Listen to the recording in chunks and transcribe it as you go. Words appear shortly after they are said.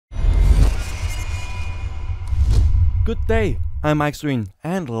Good day, I'm Ikslorin,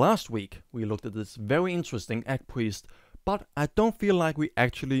 and last week we looked at this very interesting egg priest, but I don't feel like we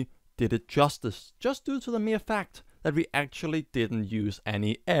actually did it justice, just due to the mere fact that we actually didn't use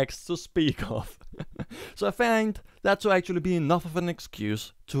any eggs to speak of. So I find that to actually be enough of an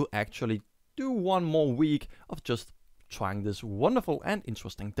excuse to actually do one more week of just trying this wonderful and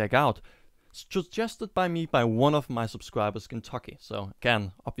interesting deck out. Suggested by me by one of my subscribers, Gintoki. So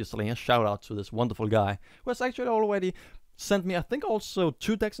again, obviously a shout out to this wonderful guy who has actually already sent me, I think, also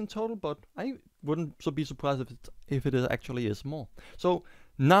 2 decks in total, but I wouldn't be surprised if it actually is more. So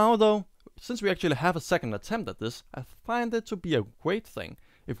now though, since we actually have a second attempt at this, I find it to be a great thing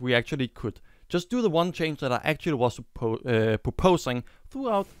if we actually could just do the one change that I actually was proposing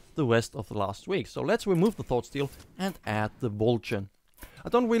throughout the rest of the last week. So let's remove the Thought Steal and add the Vol'Jin. I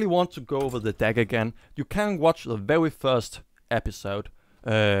don't really want to go over the deck again. You can watch the very first episode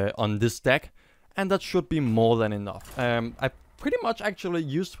on this deck, and that should be more than enough. I pretty much actually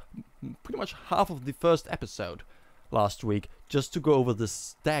used pretty much half of the first episode last week just to go over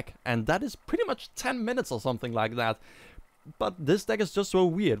this deck, and that is pretty much 10 minutes or something like that. But this deck is just so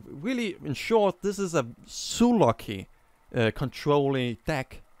weird. Really, in short, this is a Zulaki controlling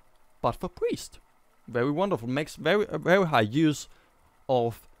deck, but for priest. Very wonderful. Makes very high use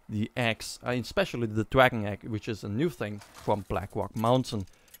of the eggs, especially the dragon egg, which is a new thing from Blackrock Mountain,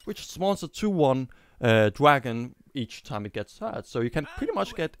 which spawns a 2/1 dragon each time it gets hurt. So you can pretty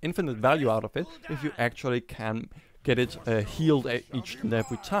much get infinite value out of it if you actually can get it healed each and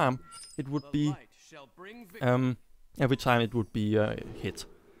every time. It would be hit.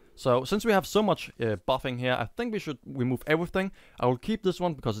 So since we have so much buffing here, I think we should remove everything. I will keep this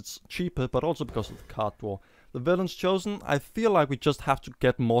one because it's cheaper, but also because of the card draw. The Villain's Chosen, I feel like we just have to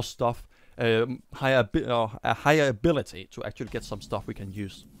get more stuff, a higher ability to actually get some stuff we can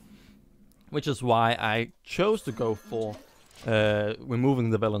use. Which is why I chose to go for removing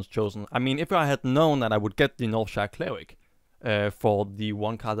the Villain's Chosen. I mean, if I had known that I would get the Northshire Cleric for the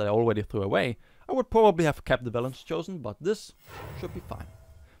one card that I already threw away, I would probably have kept the Villain's Chosen, but this should be fine.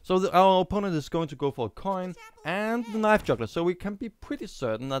 So our opponent is going to go for a coin and the Knife Juggler, so we can be pretty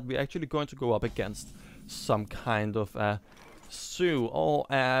certain that we're actually going to go up against some kind of a Sue or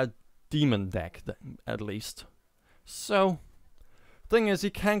a demon deck, at least. So, thing is,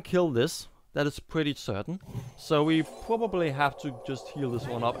 he can kill this, that is pretty certain. So we probably have to just heal this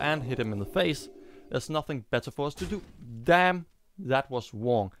one up and hit him in the face. There's nothing better for us to do. Damn, that was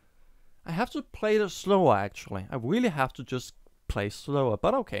wrong. I have to play it slower, actually. I really have to just play slower,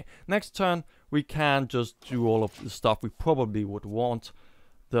 but okay. Next turn, we can just do all of the stuff we probably would want.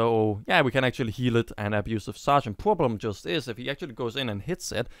 Though, yeah, we can actually heal it and Abusive Sergeant. Problem just is, if he actually goes in and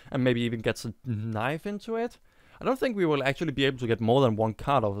hits it, and maybe even gets a knife into it, I don't think we will actually be able to get more than one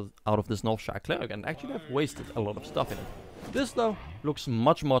card out of this Northshire Cleric, and actually have wasted a lot of stuff in it. This, though, looks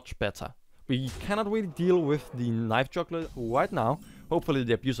much better. We cannot really deal with the Knife Juggler right now. Hopefully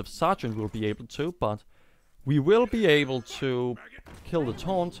the Abusive Sergeant will be able to, but we will be able to kill the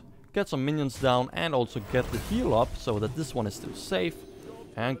Taunt, get some minions down, and also get the heal up, so that this one is still safe.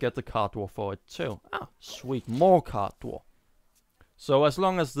 And get the card draw for it too. Ah, sweet, more card draw. So as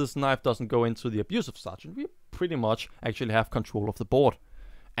long as this knife doesn't go into the Abusive Sergeant, we pretty much actually have control of the board.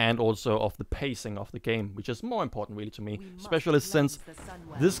 And also of the pacing of the game, which is more important really to me. Especially since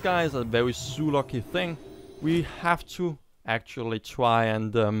this guy is a very Zulaki thing. We have to actually try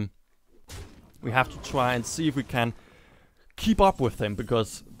and see if we can keep up with him,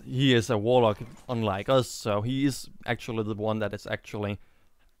 because he is a warlock unlike us. So he is actually the one that is actually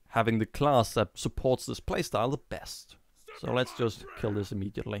having the class that supports this playstyle the best. So let's just kill this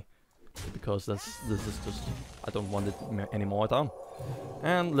immediately, because this is just, I don't want it anymore down.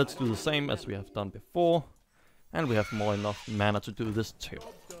 And let's do the same as we have done before, and we have more enough mana to do this too.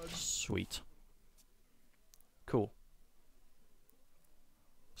 Sweet. Cool.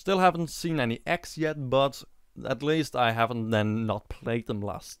 Still haven't seen any X yet, but at least I haven't then not played them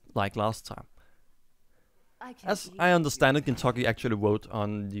last time. As I understand it, Gintoki actually wrote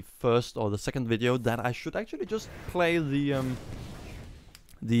on the first or the second video that I should actually just play the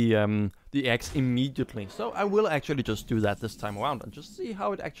X immediately. So I will actually just do that this time around and just see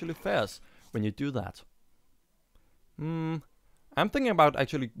how it actually fares when you do that. I'm thinking about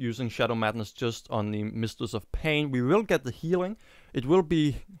actually using Shadow Madness just on the Mistress of Pain. We will get the healing. It will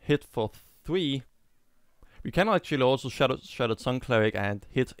be hit for 3. We can actually also Shadow Sun Cleric and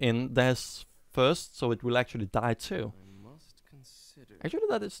hit in this first, so it will actually die too. Actually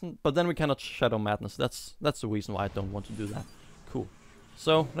that isn't, but then we cannot Shadow Madness. That's the reason why I don't want to do that. Cool.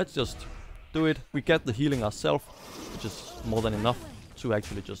 So let's just do it. We get the healing ourselves, which is more than enough to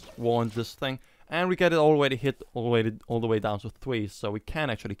actually just warrant this thing. And we get it already hit all the way down to 3, so we can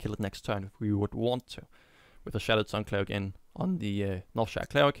actually kill it next turn if we would want to. With a Shattered Sun Cleric in on the Northshire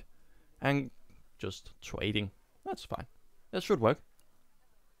Cleric. And just trading. That's fine. That should work.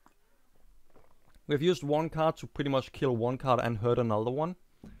 We've used one card to pretty much kill one card and hurt another one.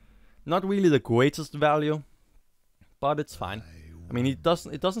 Not really the greatest value, but it's fine. I mean, it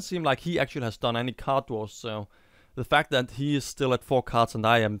doesn't seem like he actually has done any card draws, so the fact that he is still at 4 cards and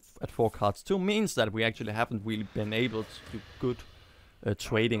I am at 4 cards too means that we actually haven't really been able to do good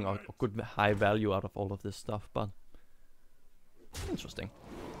trading or good high value out of all of this stuff, but interesting.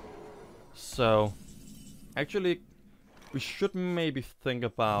 So, actually, we should maybe think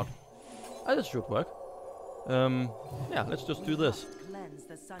about... this should work. Yeah, let's just do this. Cleanse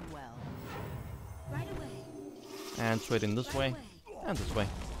the sun well. Right away. And trade in this way, and this way.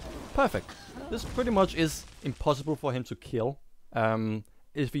 Perfect. This pretty much is impossible for him to kill.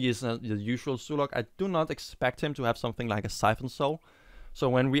 If he is the usual Zulok, I do not expect him to have something like a Siphon Soul. So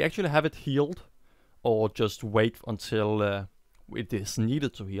when we actually have it healed, or just wait until it is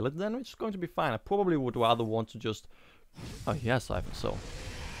needed to heal it, then it's going to be fine. I probably would rather want to just... Oh, he has Siphon Soul.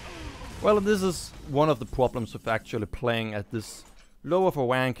 Well, this is one of the problems with actually playing at this low of a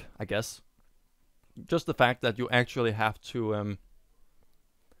rank, I guess. Just the fact that you actually have to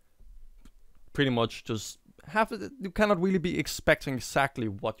pretty much just have it. You cannot really be expecting exactly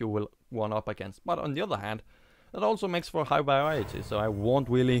what you will run up against. But on the other hand, that also makes for a high variety, so I won't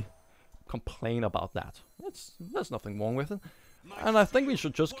really complain about that. There's nothing wrong with it. And I think we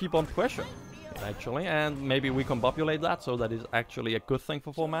should just keep on pressure, actually, and maybe we combobulate that, so that is actually a good thing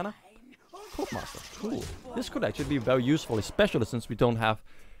for 4 mana. Courtmaster, cool. This could actually be very useful, especially since we don't have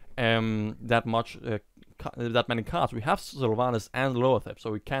that many cards. We have Sylvanas and Loatheb,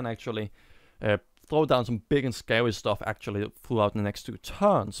 so we can actually throw down some big and scary stuff actually throughout the next 2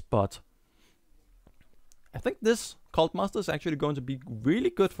 turns. But I think this Cultmaster is actually going to be really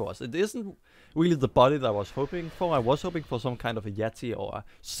good for us. It isn't really the body that I was hoping for. I was hoping for some kind of a Yeti or a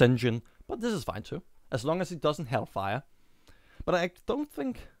Senjin, but this is fine too, as long as it doesn't Hellfire. But I don't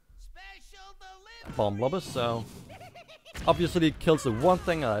think Bomb Lobber, so obviously it kills the one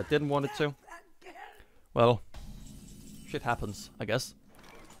thing I didn't want it to. Well, shit happens, I guess.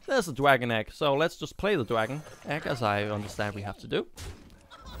 There's a Dragon Egg, so let's just play the Dragon Egg, as I understand we have to do.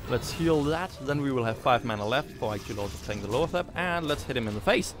 Let's heal that, then we will have 5 mana left for actually also playing the Loatheb, and let's hit him in the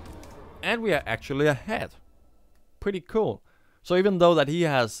face. And we are actually ahead. Pretty cool. So even though that he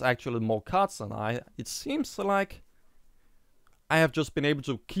has actually more cards than I, it seems like I have just been able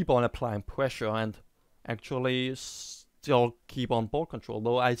to keep on applying pressure and actually still keep on board control.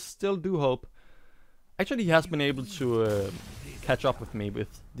 Though I still do hope... Actually, he has been able to catch up with me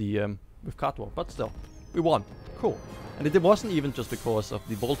with the with card draw, but still, we won. Cool. And it wasn't even just because of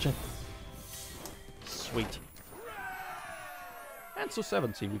the Vol'Jin. Sweet. And so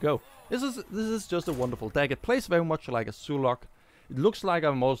 70 we go. This is just a wonderful deck. It plays very much like a Zulok. It looks like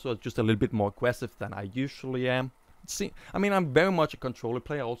I'm also just a little bit more aggressive than I usually am. See, I mean, I'm very much a controller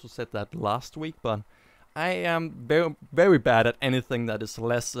player. I also said that last week, but I am very, very bad at anything that is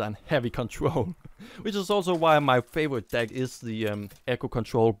less than heavy control. Which is also why my favorite deck is the Echo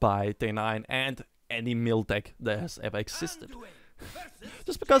Control by Day 9 and any mill deck that has ever existed.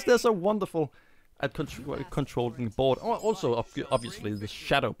 Just because they're so wonderful at controlling the board. Also, obviously, the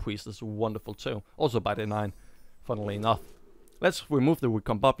Shadow Priest is wonderful too. Also by Day 9, funnily enough. Let's remove the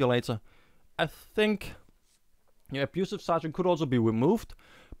Recombobulator. I think... Yeah, Abusive Sergeant could also be removed,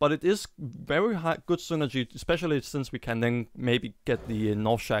 but it is very good synergy, especially since we can then maybe get the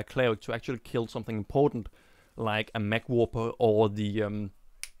Northshire Cleric to actually kill something important, like a Mech Warper or the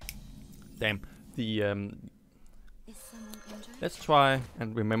let's try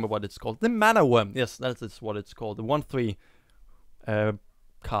and remember what it's called. The Mana Worm. Yes, that is what it's called. The 1/3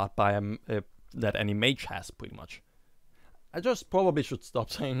 card by that any mage has, pretty much. I just probably should stop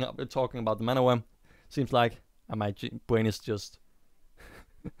talking about the Mana Worm. Seems like my brain is just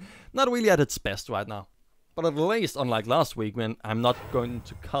not really at its best right now. But at least, unlike last week, when I'm not going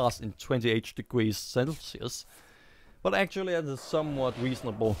to cast in 28 degrees Celsius, but actually at a somewhat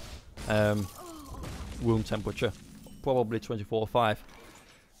reasonable room temperature, probably 24 or 5.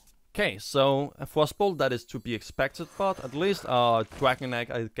 Okay, so a Frostbolt, that is to be expected, but at least our Dragon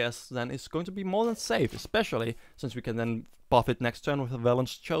Egg, I guess, then is going to be more than safe, especially since we can then buff it next turn with a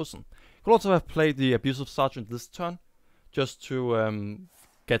Velen's Chosen. Could also have played the Abusive Sergeant this turn, just to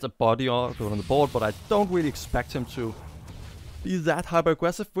get a body on the board, but I don't really expect him to be that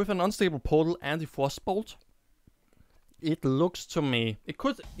hyper-aggressive with an Unstable Portal and the Frostbolt. It looks to me, it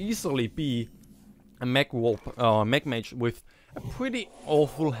could easily be a Mech Warp, Mech Mage with a pretty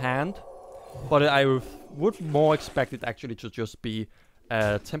awful hand, but I would more expect it actually to just be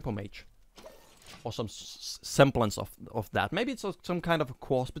a Tempo Mage. Or some semblance of that. Maybe it's some kind of a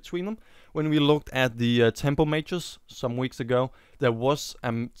cross between them. When we looked at the Tempo Mages some weeks ago, there was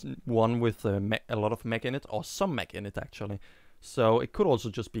one with a lot of mech in it, or some mech in it actually. So it could also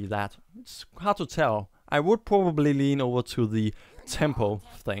just be that. It's hard to tell. I would probably lean over to the Tempo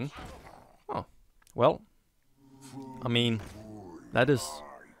thing. Oh, well, I mean, that is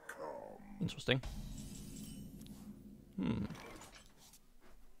interesting.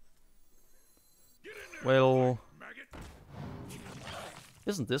 Well,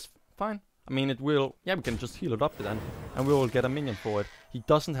 isn't this fine? I mean, it will... Yeah, we can just heal it up then, and we will get a minion for it. He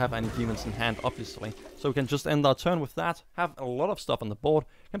doesn't have any demons in hand, obviously, so we can just end our turn with that, have a lot of stuff on the board,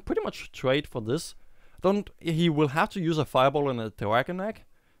 can pretty much trade for this. He will have to use a Fireball and a Dragon Egg,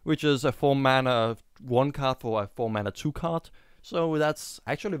 which is a 4 mana 1 card for a 4 mana 2 card, so that's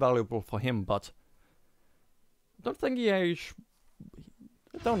actually valuable for him, but... I don't think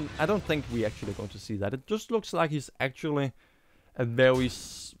I don't think we're actually going to see that. It just looks like he's actually a very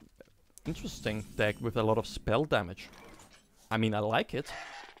interesting deck with a lot of spell damage. I mean, I like it,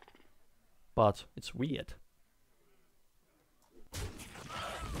 but it's weird.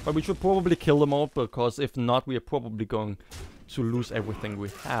 But we should probably kill them all, because if not, we are probably going to lose everything we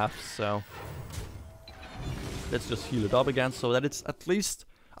have, so... Let's just heal it up again, so that it's at least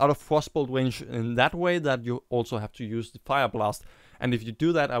out of Frostbolt range in that way that you also have to use the Fire Blast. And if you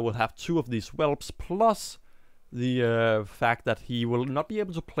do that, I will have 2 of these whelps, plus the fact that he will not be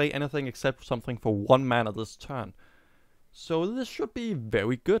able to play anything except something for 1 mana this turn. So this should be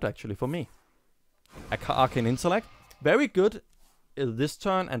very good, actually, for me. Arcane Intellect, very good this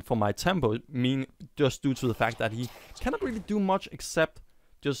turn, and for my tempo, just due to the fact that he cannot really do much except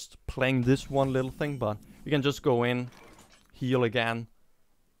just playing this one little thing, but we can just go in, heal again,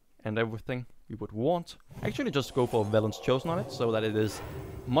 and everything we would want. Actually just go for Velen's Chosen on it, so that it is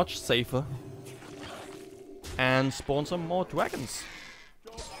much safer. And spawn some more dragons.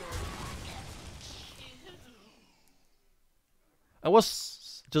 I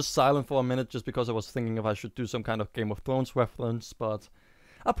was just silent for a minute just because I was thinking if I should do some kind of Game of Thrones reference, but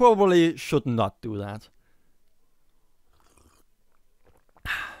I probably should not do that.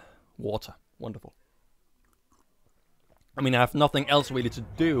 Water, wonderful. I mean, I have nothing else really to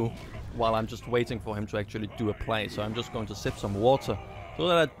do while I'm just waiting for him to actually do a play. So I'm just going to sip some water so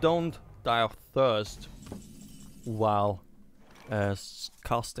that I don't die of thirst while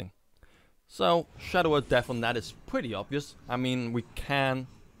casting. So, Shadow of Death on that is pretty obvious. I mean, we can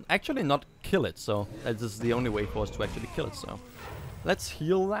actually not kill it, so that is the only way for us to actually kill it. So, let's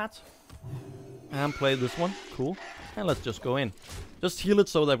heal that and play this one. Cool. And let's just go in. Just heal it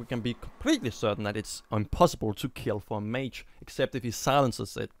so that we can be completely certain that it's impossible to kill for a mage, except if he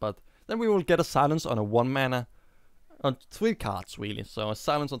silences it. But then we will get a silence on a 1 mana, on 3 cards really. So a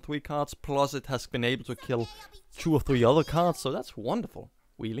silence on 3 cards, plus it has been able to kill 2 or 3 other cards, so that's wonderful,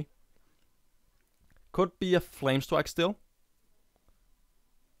 really. Could be a Flame Strike still.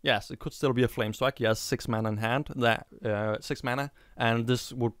 Yes, it could still be a Flame Strike. He has 6 mana in hand, 6 mana, and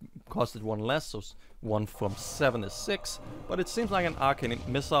this would cost it 1 less, so 1 from 7 is 6. But it seems like an Arcane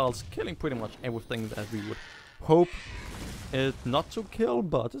Missile's killing pretty much everything that we would hope it not to kill,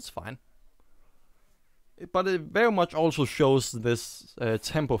 but it's fine. But it very much also shows this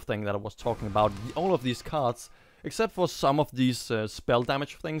tempo thing that I was talking about. All of these cards, except for some of these spell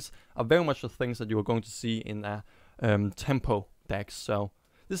damage things, are very much the things that you are going to see in a tempo deck, so...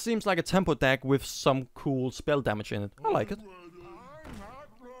 This seems like a tempo deck with some cool spell damage in it. I like it.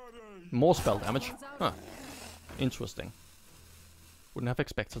 More spell damage. Huh. Interesting. Wouldn't have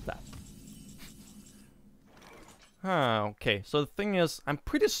expected that. Okay, so the thing is, I'm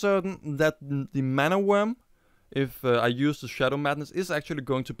pretty certain that the Mana Worm, if I use the Shadow Madness, is actually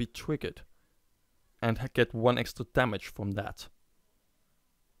going to be triggered. And get 1 extra damage from that.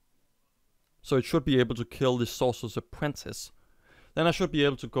 So it should be able to kill the Sorcerer's Apprentice. Then I should be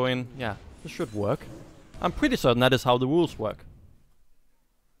able to go in. Yeah, this should work. I'm pretty certain that is how the rules work.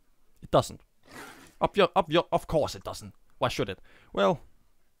 It doesn't. Of course it doesn't. Why should it? Well,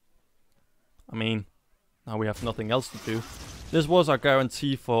 I mean, now we have nothing else to do. This was our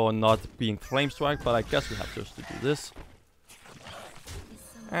guarantee for not being Flame Strike, but I guess we have just to do this.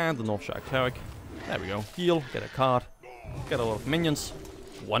 And the Northshire Cleric. There we go. Heal, get a card, get a lot of minions.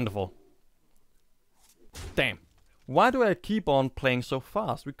 Wonderful. Damn. Why do I keep on playing so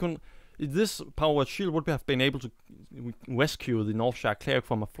fast? We couldn't... This Power Shield would have been able to rescue the Northshire Cleric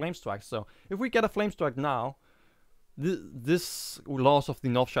from a Flame Strike. So, if we get a Flame Strike now, this loss of the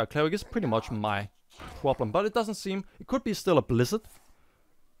Northshire Cleric is pretty much my problem, but it doesn't seem... It could be still a Blizzard.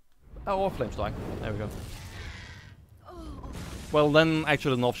 Oh, or Flame Strike. There we go. Well, then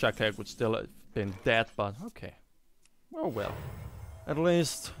actually the North Shark cleric would still have been dead, but okay. Oh well. At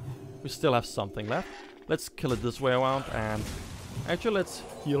least we still have something left. Let's kill it this way around, and actually let's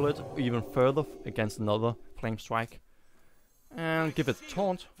heal it even further against another Flame Strike. And give it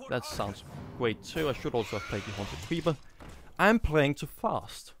Taunt. That sounds great too. I should also have played the Haunted Creeper. I'm playing too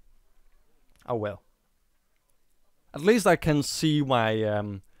fast. Oh well. At least I can see my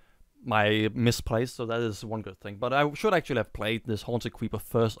my misplays, so that is one good thing. But I should actually have played this Haunted Creeper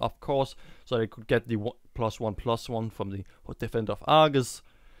first, of course, so I could get the +1/+1 from the Defender of Argus.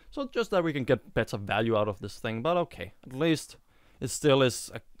 So just that we can get better value out of this thing. But okay, at least it still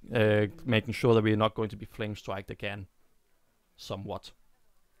is making sure that we're not going to be Flame Striked again. Somewhat.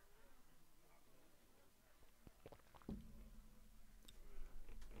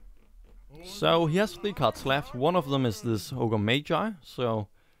 So he has 3 cards left. One of them is this Ogre Magi, so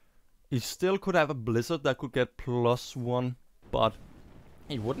he still could have a Blizzard that could get +1, but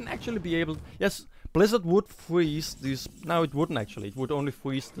he wouldn't actually be able... Yes, Blizzard would freeze these... No, it wouldn't actually. It would only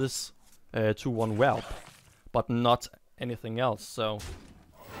freeze this 2/1 Whelp, but not anything else, so...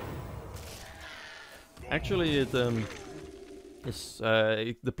 Actually, the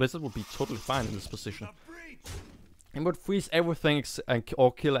Blizzard would be totally fine in this position. It would freeze everything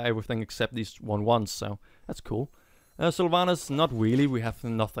or kill everything except these 1/1s, so that's cool. Sylvanas, not really. We have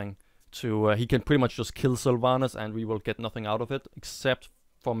nothing to... he can pretty much just kill Sylvanas and we will get nothing out of it, except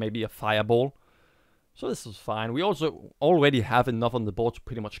for maybe a Fireball. So this is fine. We also already have enough on the board to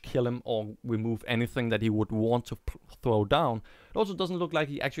pretty much kill him or remove anything that he would want to throw down. It also doesn't look like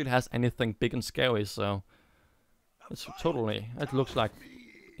he actually has anything big and scary, so... It's totally... It looks like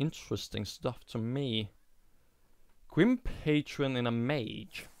interesting stuff to me. Grim Patron in a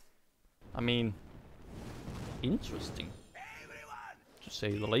Mage. I mean... Interesting. To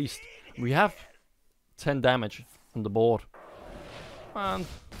say the least. We have 10 damage on the board. And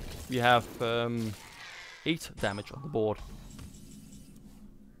we have 8 damage on the board.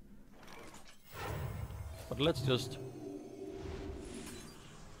 But let's just...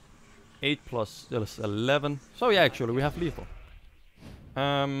 8 plus 11. So yeah, actually we have lethal.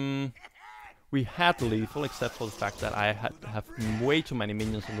 We had lethal, except for the fact that I have way too many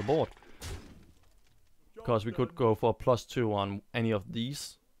minions on the board. Because we could go for a +2 on any of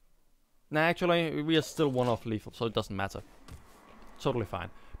these. Nah, actually, we are still 1 off lethal, so it doesn't matter. Totally fine.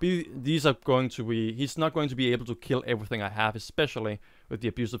 These are going to be... He's not going to be able to kill everything I have, especially with the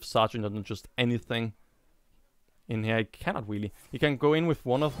Abusive Sergeant and just anything in here. He cannot really. He can go in with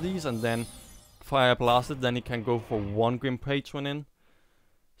 1 of these and then Fire Blast it, then he can go for 1 Grim Patron in.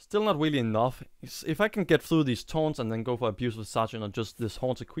 Still not really enough. If I can get through these taunts and then go for Abusive Sergeant or just this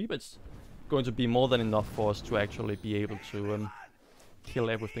Haunted Creeper, it's going to be more than enough for us to actually be able to kill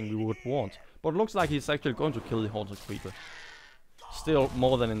everything we would want. But it looks like he's actually going to kill the Haunted Creeper. Still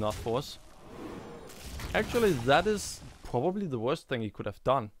more than enough for us. Actually, that is probably the worst thing he could have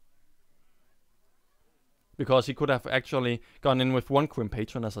done. Because he could have actually gone in with 1 Grim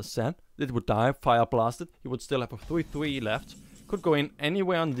Patron, as I said. It would die, Fire Blasted. He would still have a 3/3 left. Could go in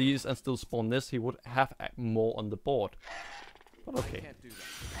anywhere on these and still spawn this. He would have more on the board. But okay.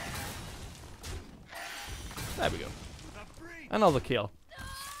 There we go. Another kill.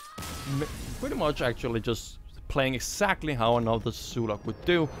 Pretty much actually just playing exactly how another Zulok would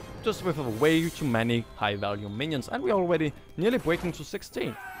do. Just with way too many high value minions. And we're already nearly breaking to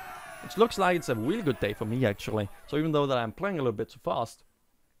 16. Which looks like it's a really good day for me actually. So even though that I'm playing a little bit too fast,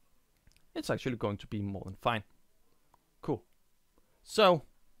 it's actually going to be more than fine. Cool. So,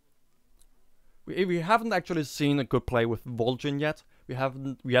 we haven't actually seen a good play with Vol'Jin yet. We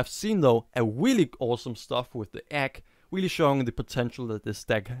have seen though a really awesome stuff with the egg, really showing the potential that this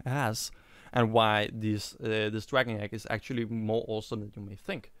deck has, and why this dragon egg is actually more awesome than you may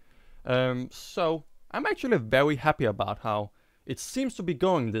think. So I'm actually very happy about how it seems to be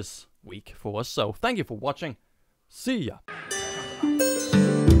going this week for us. So thank you for watching. See ya.